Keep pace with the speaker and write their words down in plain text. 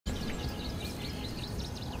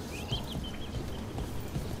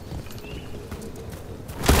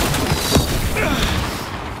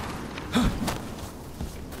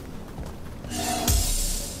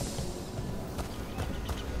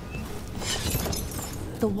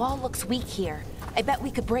The wall looks weak here. I bet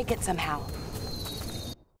we could break it somehow.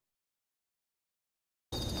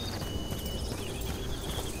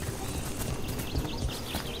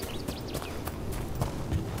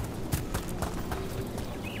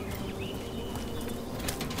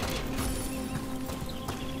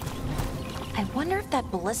 I wonder if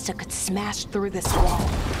that ballista could smash through this wall.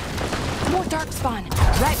 More darkspawn,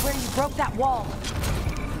 right where you broke that wall.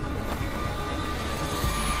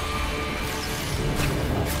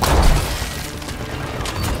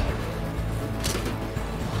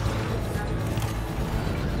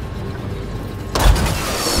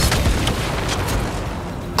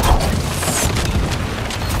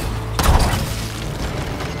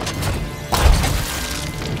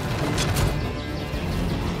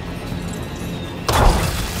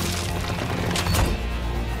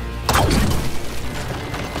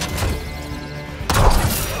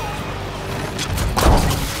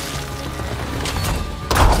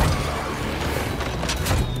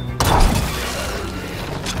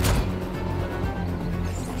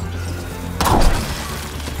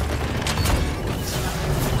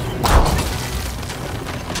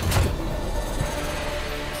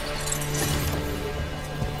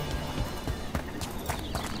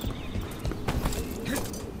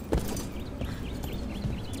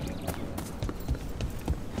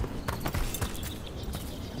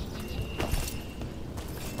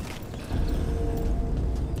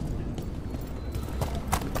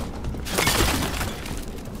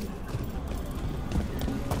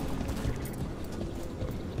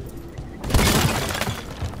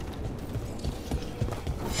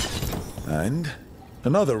 And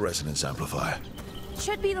another resonance amplifier.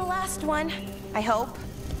 Should be the last one, I hope.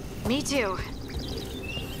 Me too.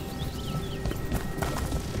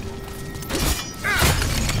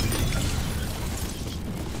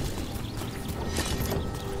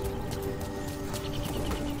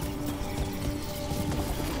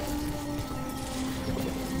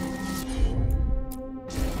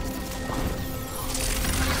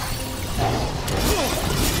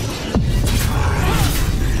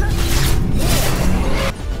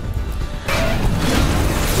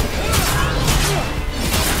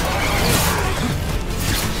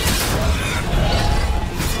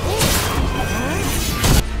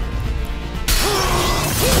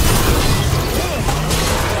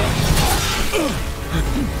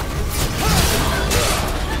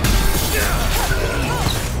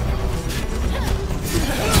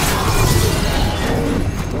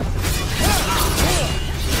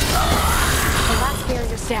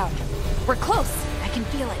 Down. We're close. I can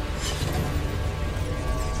feel it.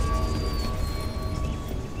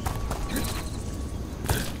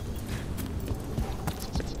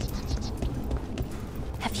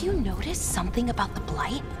 Have you noticed something about the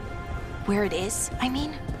blight? Where it is, I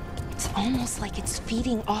mean? It's almost like it's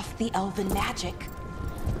feeding off the elven magic.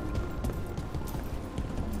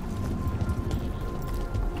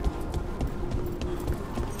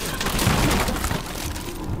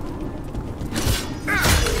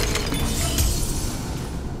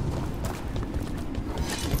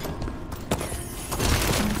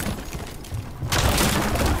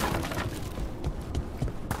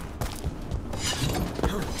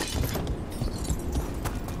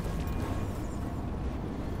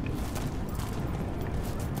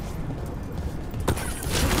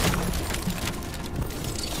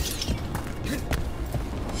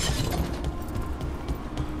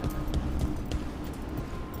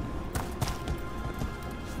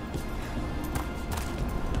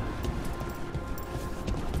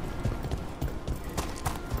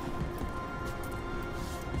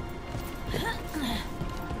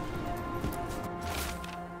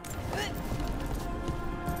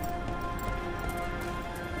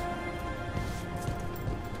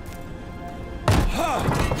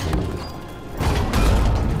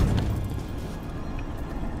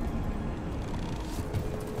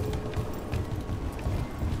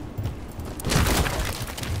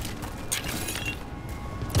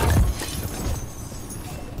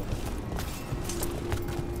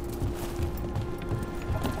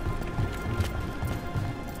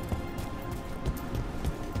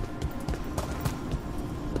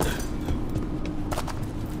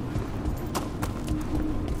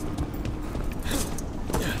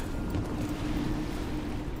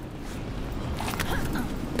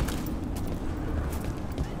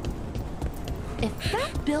 If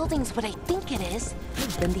that building's what I think it is,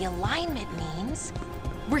 then the alignment means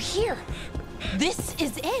we're here. This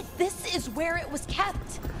is it. This is where it was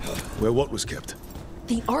kept. Where what was kept?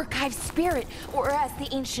 The archive spirit, or as the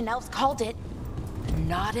ancient elves called it,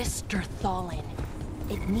 Nodis Derthalin.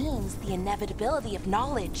 It means the inevitability of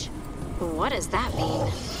knowledge. What does that mean?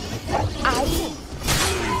 I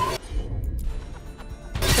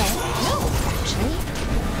don't know, actually.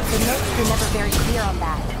 The notes were never very clear on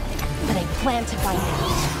that, but I plan to find out.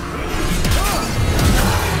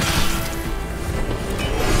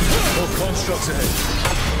 More constructs ahead.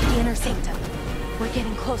 The inner sanctum. We're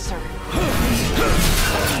getting closer.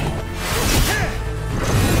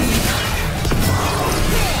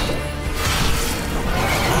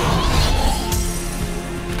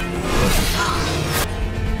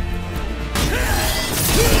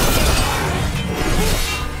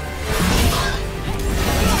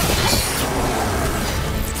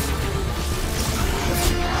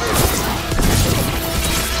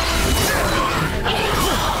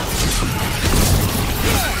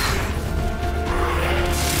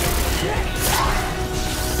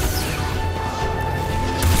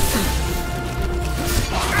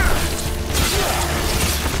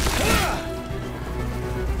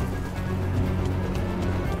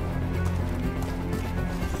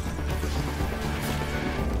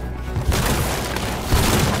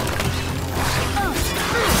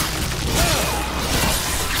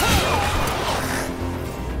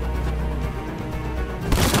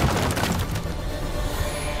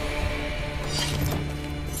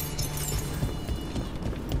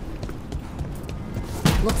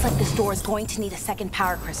 Looks like this door is going to need a second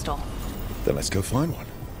power crystal. Then let's go find one.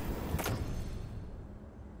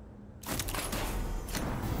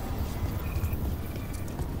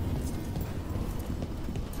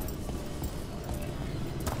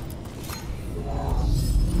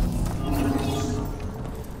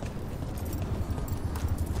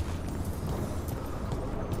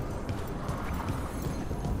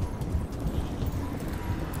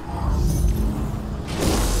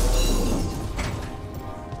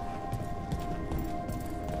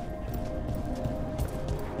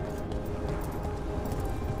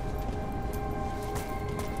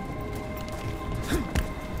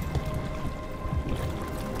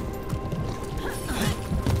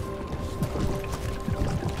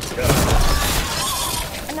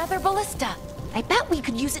 Another ballista. I bet we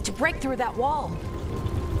could use it to break through that wall.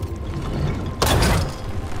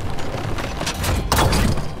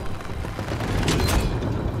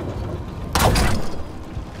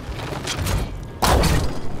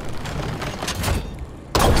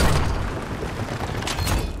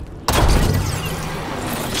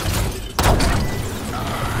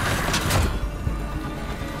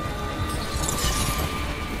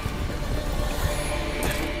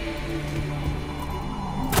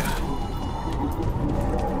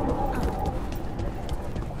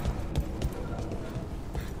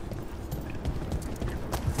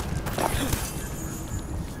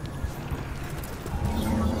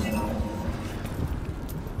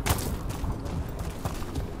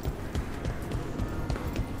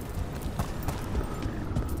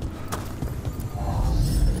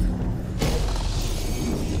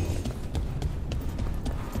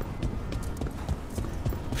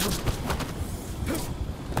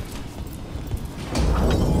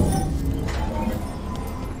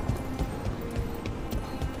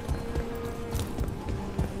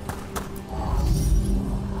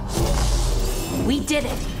 We did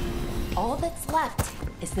it! All that's left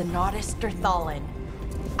is the Nodus Thallen.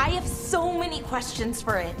 I have so many questions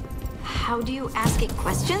for it. How do you ask it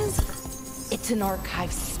questions? It's an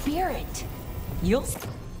archive spirit. You'll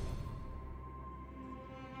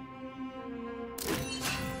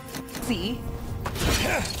see.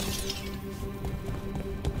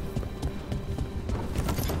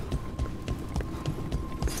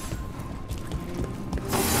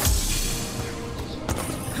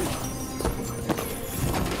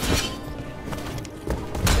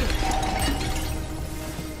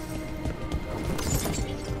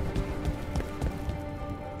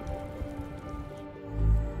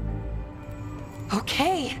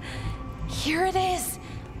 Okay, here it is.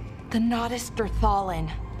 The Nodus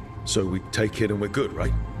Thallen. So we take it and we're good,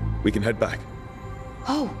 right? We can head back.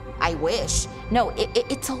 Oh, I wish. No,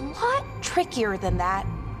 it's a lot trickier than that.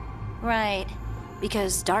 Right.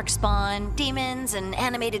 Because darkspawn, demons, and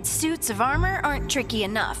animated suits of armor aren't tricky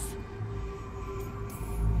enough.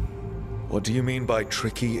 What do you mean by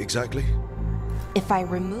tricky exactly? If I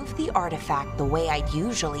remove the artifact the way I'd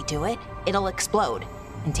usually do it, it'll explode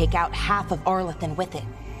and take out half of Arlathan with it.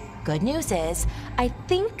 Good news is, I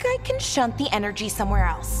think I can shunt the energy somewhere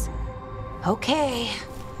else. Okay,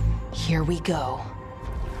 here we go.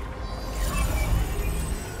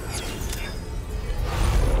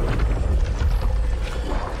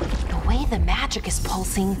 The way the magic is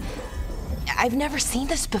pulsing, I've never seen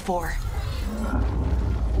this before.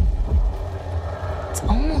 It's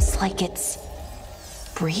almost like it's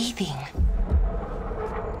breathing.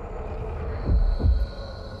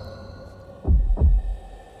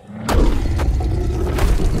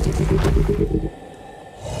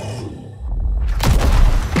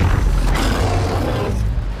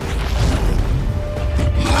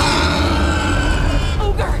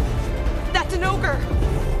 Ogre! That's an ogre!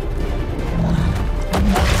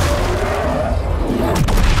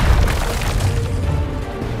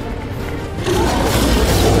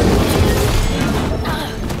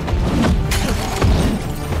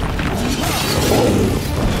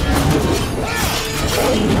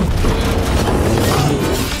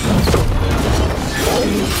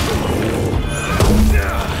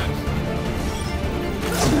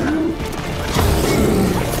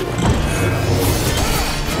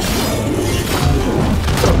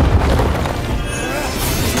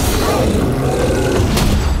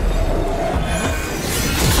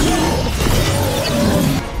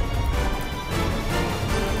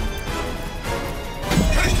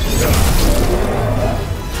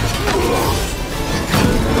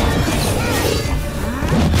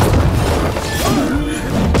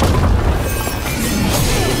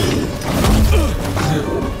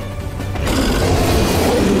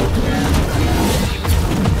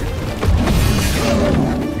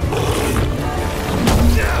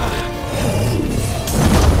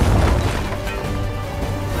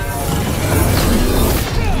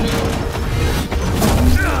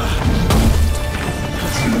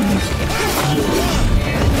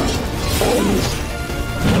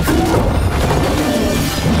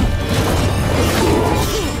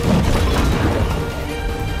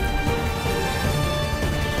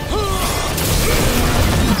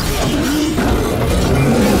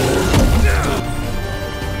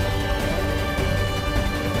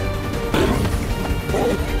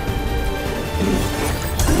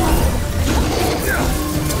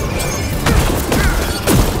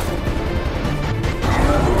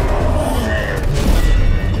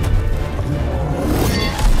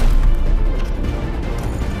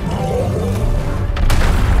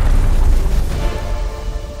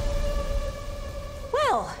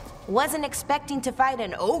 Wasn't expecting to fight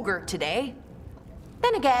an ogre today.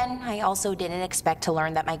 Then again, I also didn't expect to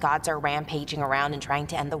learn that my gods are rampaging around and trying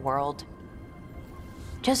to end the world.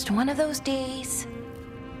 Just one of those days.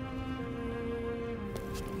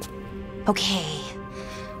 Okay.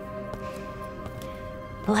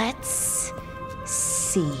 Let's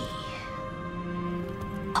see.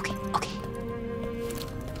 Okay.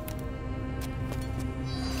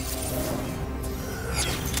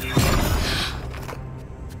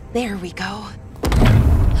 There we go.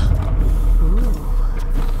 Ooh.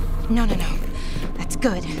 No. That's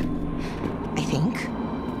good. I think.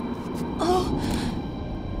 Oh!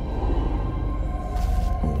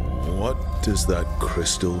 What does that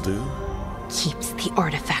crystal do? Keeps the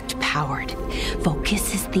artifact powered.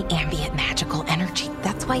 Focuses the ambient magical energy.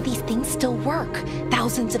 That's why these things still work,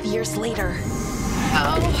 thousands of years later.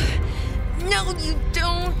 Oh! No, you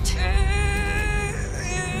don't!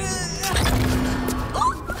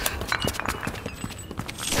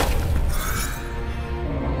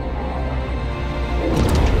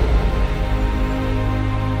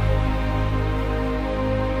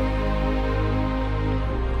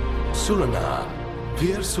 Sulana,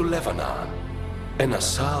 Vir Sulevana, and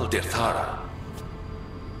Asal Dirthara.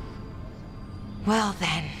 Well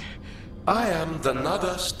then. I am the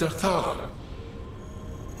Nadas Dirthara.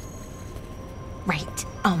 Right,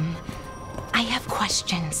 I have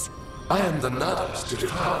questions. I am the Nadas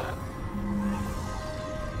Dirthara.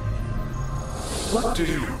 What do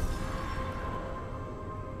you...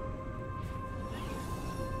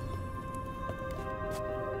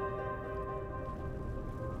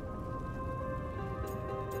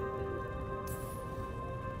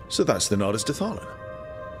 So that's the Nardus Dathalan.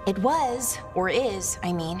 It was, or is,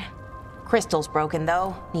 I mean. Crystal's broken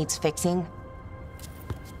though, needs fixing.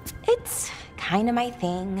 It's kinda my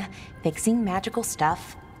thing, fixing magical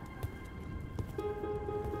stuff.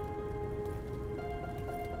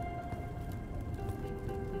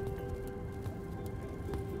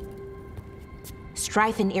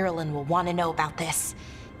 Strife and Irulan will want to know about this.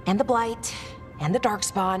 And the Blight, and the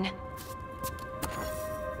Darkspawn.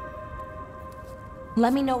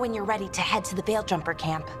 Let me know when you're ready to head to the Veil-Jumper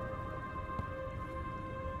camp.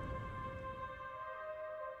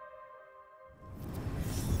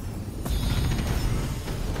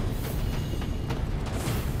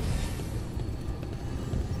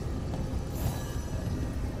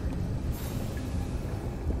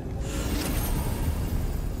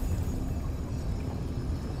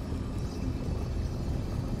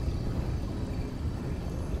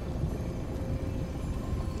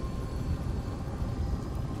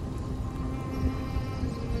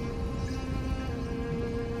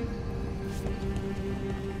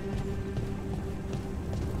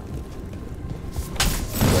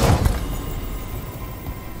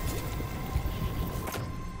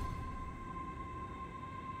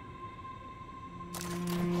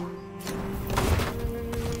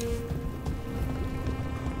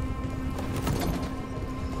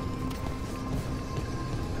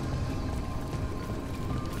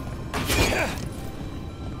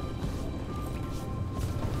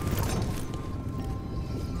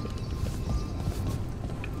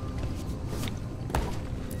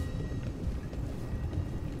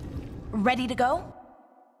 Ready to go?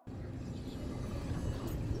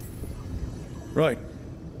 Right.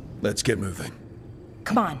 Let's get moving.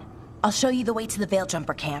 Come on. I'll show you the way to the Veil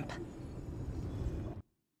Jumper camp.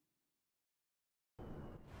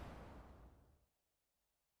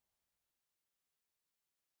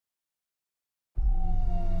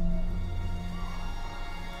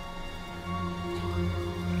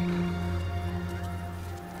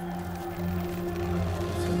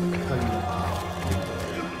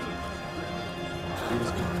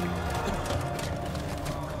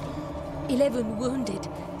 Wounded,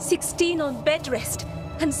 16 on bed rest,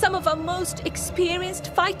 and some of our most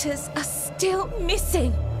experienced fighters are still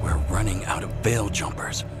missing. We're running out of Veil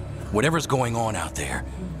Jumpers. Whatever's going on out there,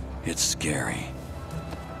 it's scary.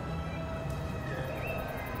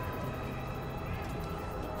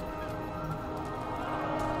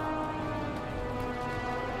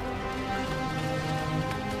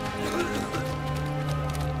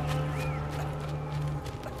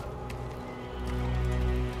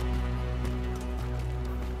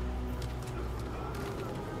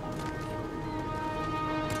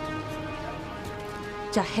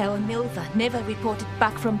 Jahel and Milva never reported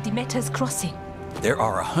back from Demeter's crossing. There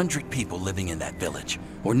are 100 people living in that village,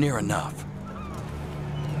 or near enough.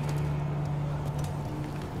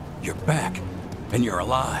 You're back, and you're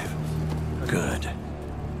alive. Good.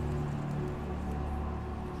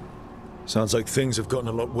 Sounds like things have gotten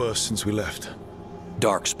a lot worse since we left.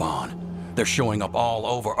 Darkspawn. They're showing up all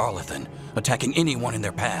over Arlethan, attacking anyone in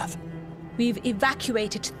their path. We've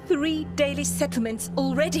evacuated 3 daily settlements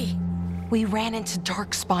already. We ran into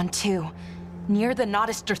Darkspawn too, near the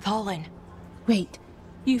Nodus Dirthalan. Wait,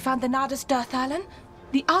 you found the Nodus Dirthalan?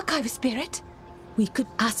 The archive spirit? We could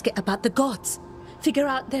ask it about the gods. Figure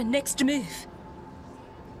out their next move.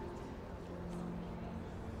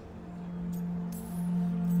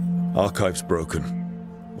 Archive's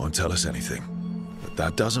broken. Won't tell us anything. But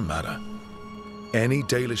that doesn't matter. Any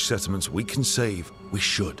Dalish settlements we can save, we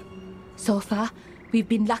should. So far, we've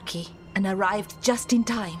been lucky and arrived just in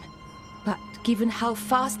time. But given how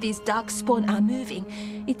fast these Darkspawn are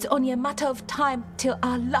moving, it's only a matter of time till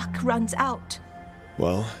our luck runs out.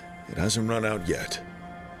 Well, it hasn't run out yet.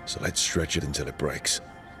 So let's stretch it until it breaks.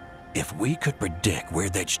 If we could predict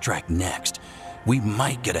where they'd strike next, we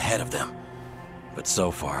might get ahead of them. But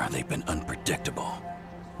so far, they've been unpredictable.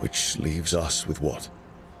 Which leaves us with what?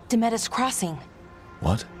 Demeter's crossing.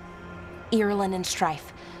 What? Irlin and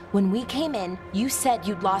Strife. When we came in, you said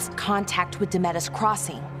you'd lost contact with Demeter's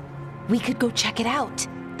crossing. We could go check it out.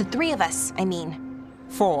 The 3 of us, I mean.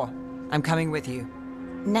 4. I'm coming with you.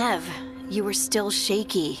 Nev, you were still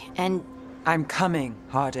shaky, and... I'm coming,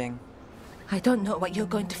 Harding. I don't know what you're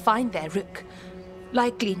going to find there, Rook.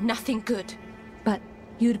 Likely nothing good. But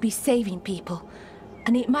you'd be saving people,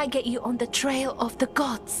 and it might get you on the trail of the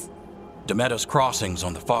gods. Demeter's crossing's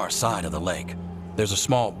on the far side of the lake. There's a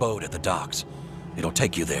small boat at the docks. It'll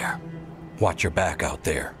take you there. Watch your back out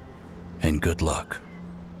there. And good luck.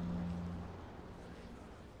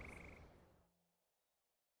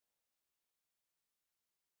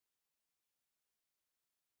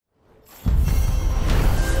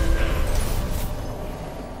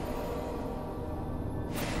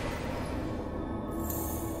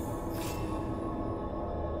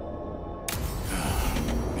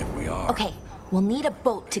 Okay, we'll need a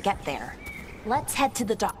boat to get there. Let's head to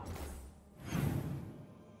the dock.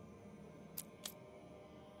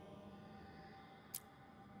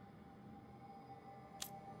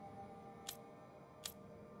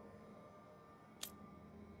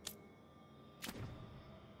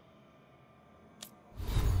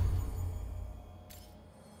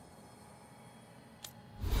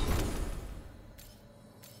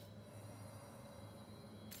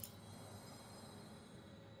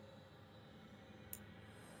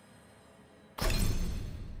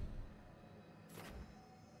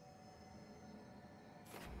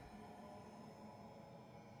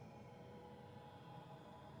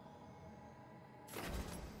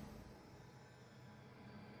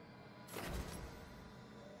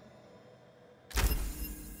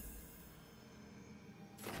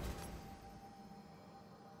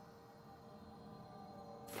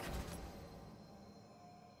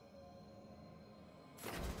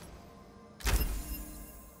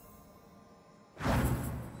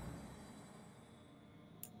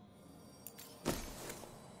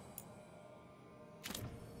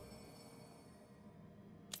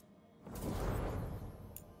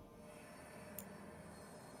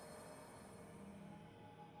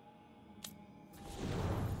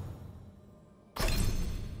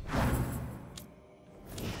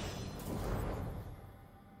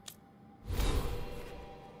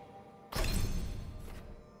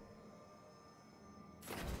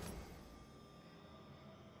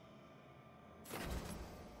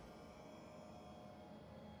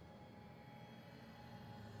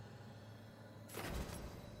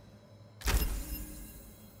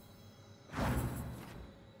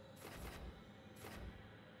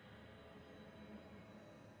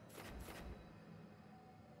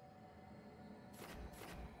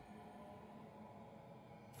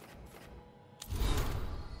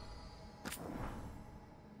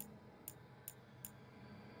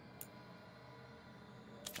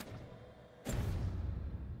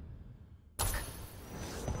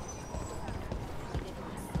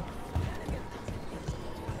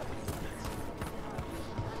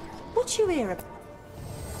 What you hear about?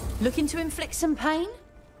 Looking to inflict some pain?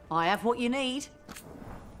 I have what you need.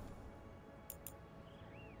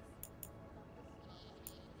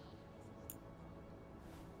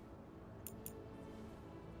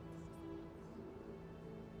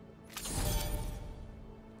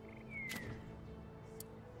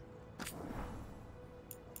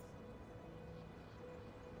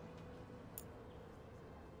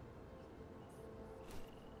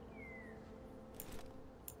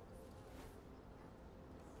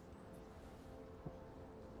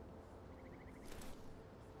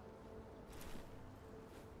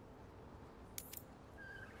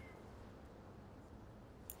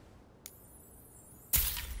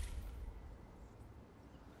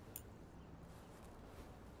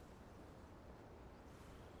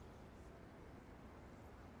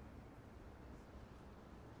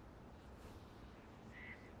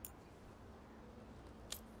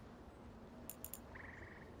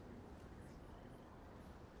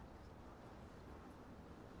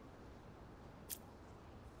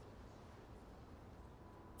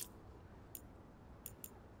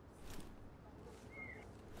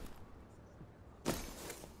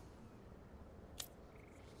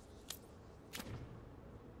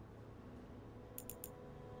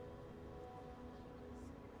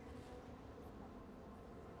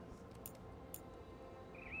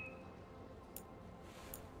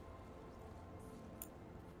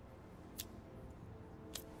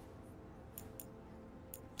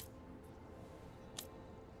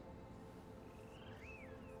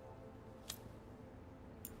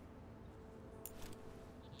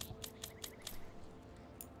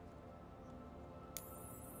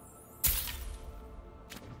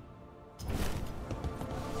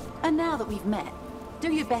 And now that we've met,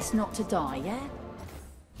 do your best not to die, yeah?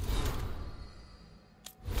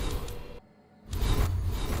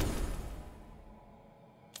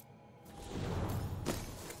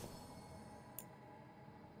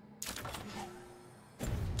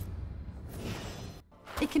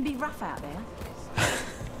 It can be rough out there.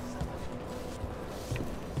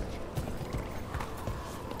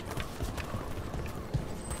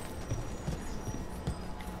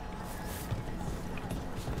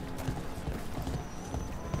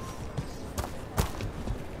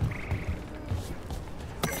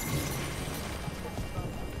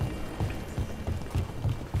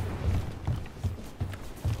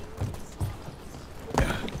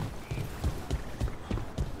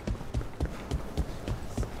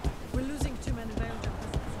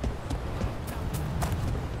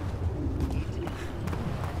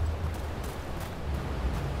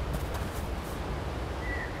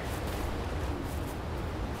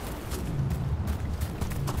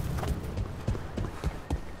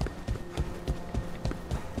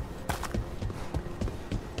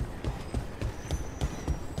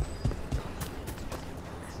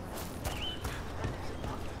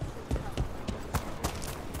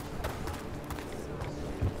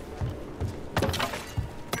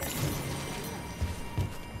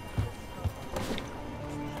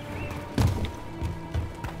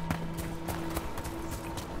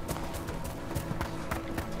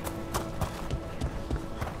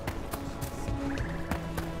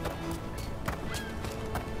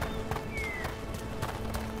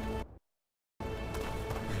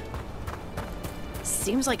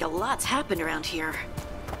 Seems like a lot's happened around here.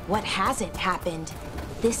 What hasn't happened?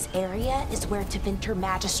 This area is where Tevinter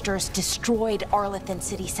Magisters destroyed Arlathan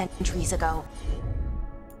City centuries ago.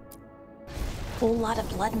 Whole lot of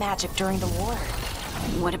blood magic during the war.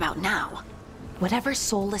 What about now? Whatever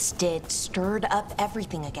Solus did stirred up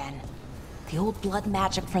everything again. The old blood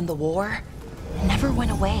magic from the war never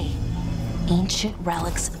went away. Ancient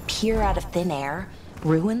relics appear out of thin air,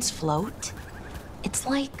 ruins float. It's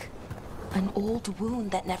like an old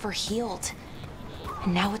wound that never healed,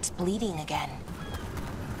 and now it's bleeding again.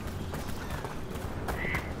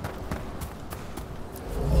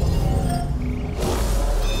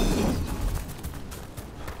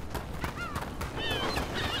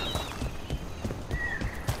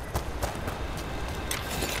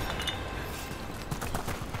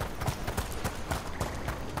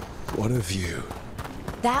 What of you?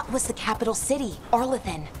 That was the capital city,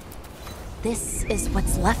 Arlathan. This is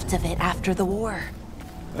what's left of it after the war.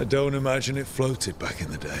 I don't imagine it floated back in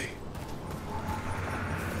the day.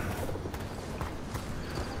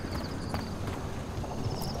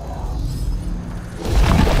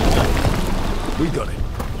 We got it.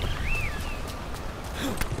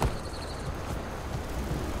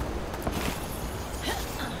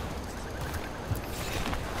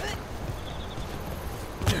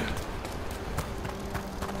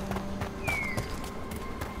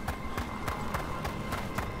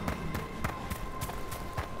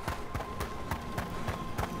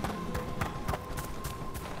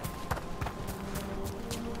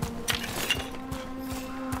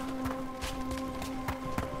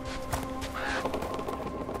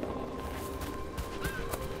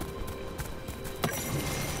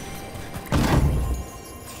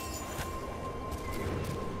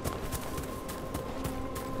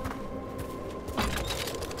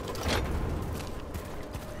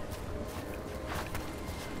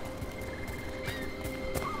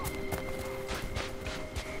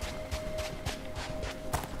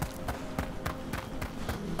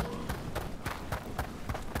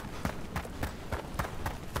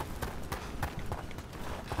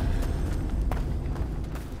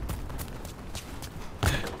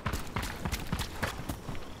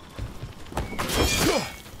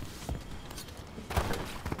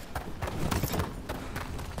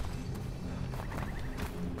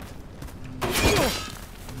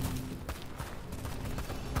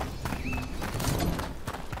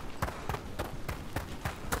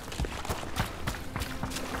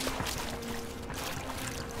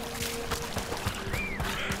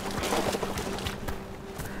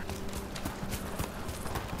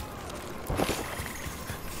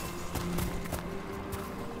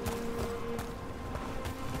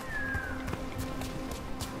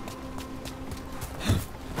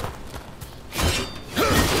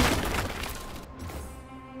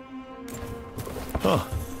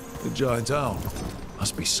 The giant owl.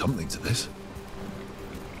 Must be something to this.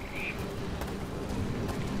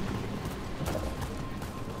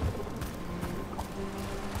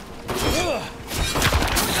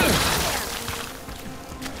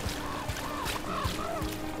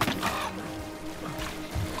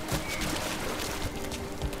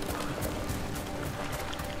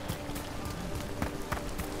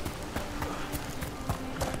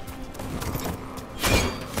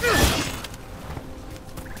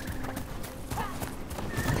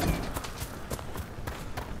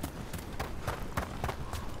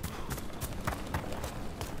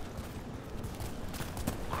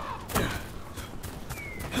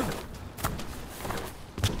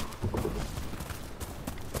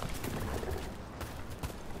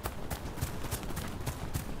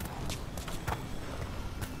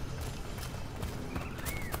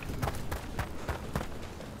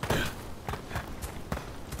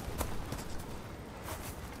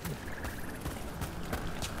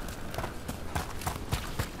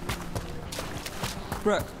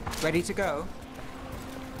 Rook, ready to go?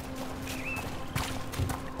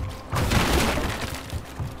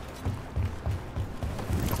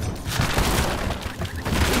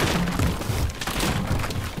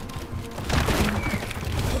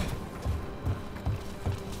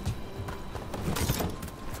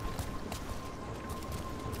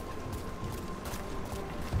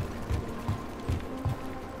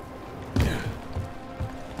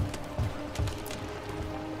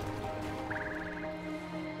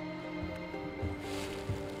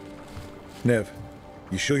 Nev,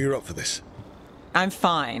 you sure you're up for this? I'm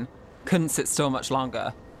fine. Couldn't sit still much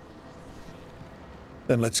longer.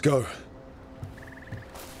 Then let's go.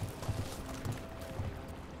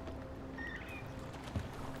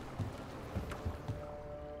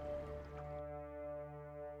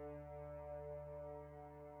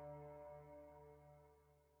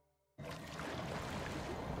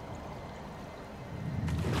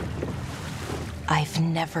 I've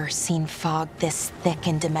never seen fog this thick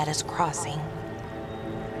in Demetta's Crossing.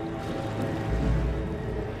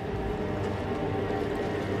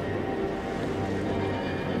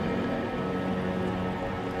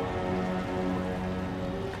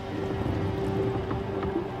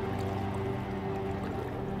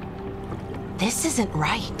 This isn't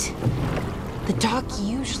right. The dock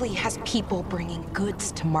usually has people bringing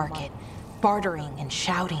goods to market, bartering and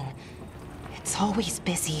shouting. It's always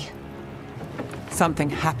busy. Something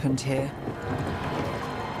happened here.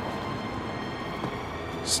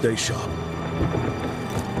 Stay sharp.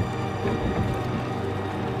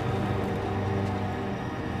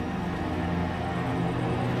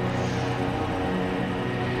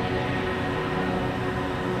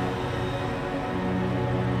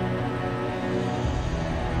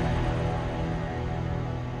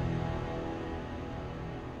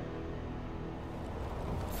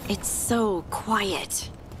 It's so quiet.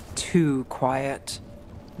 Too quiet.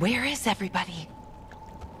 Where is everybody?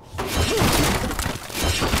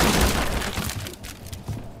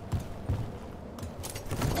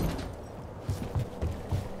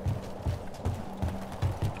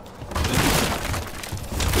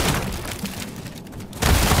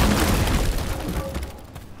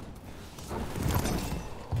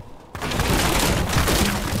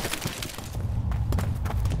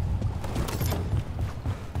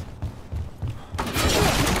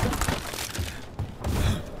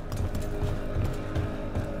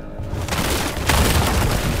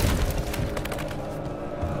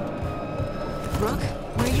 Rook,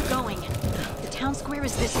 where are you going? The town square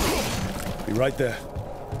is this way. Be right there.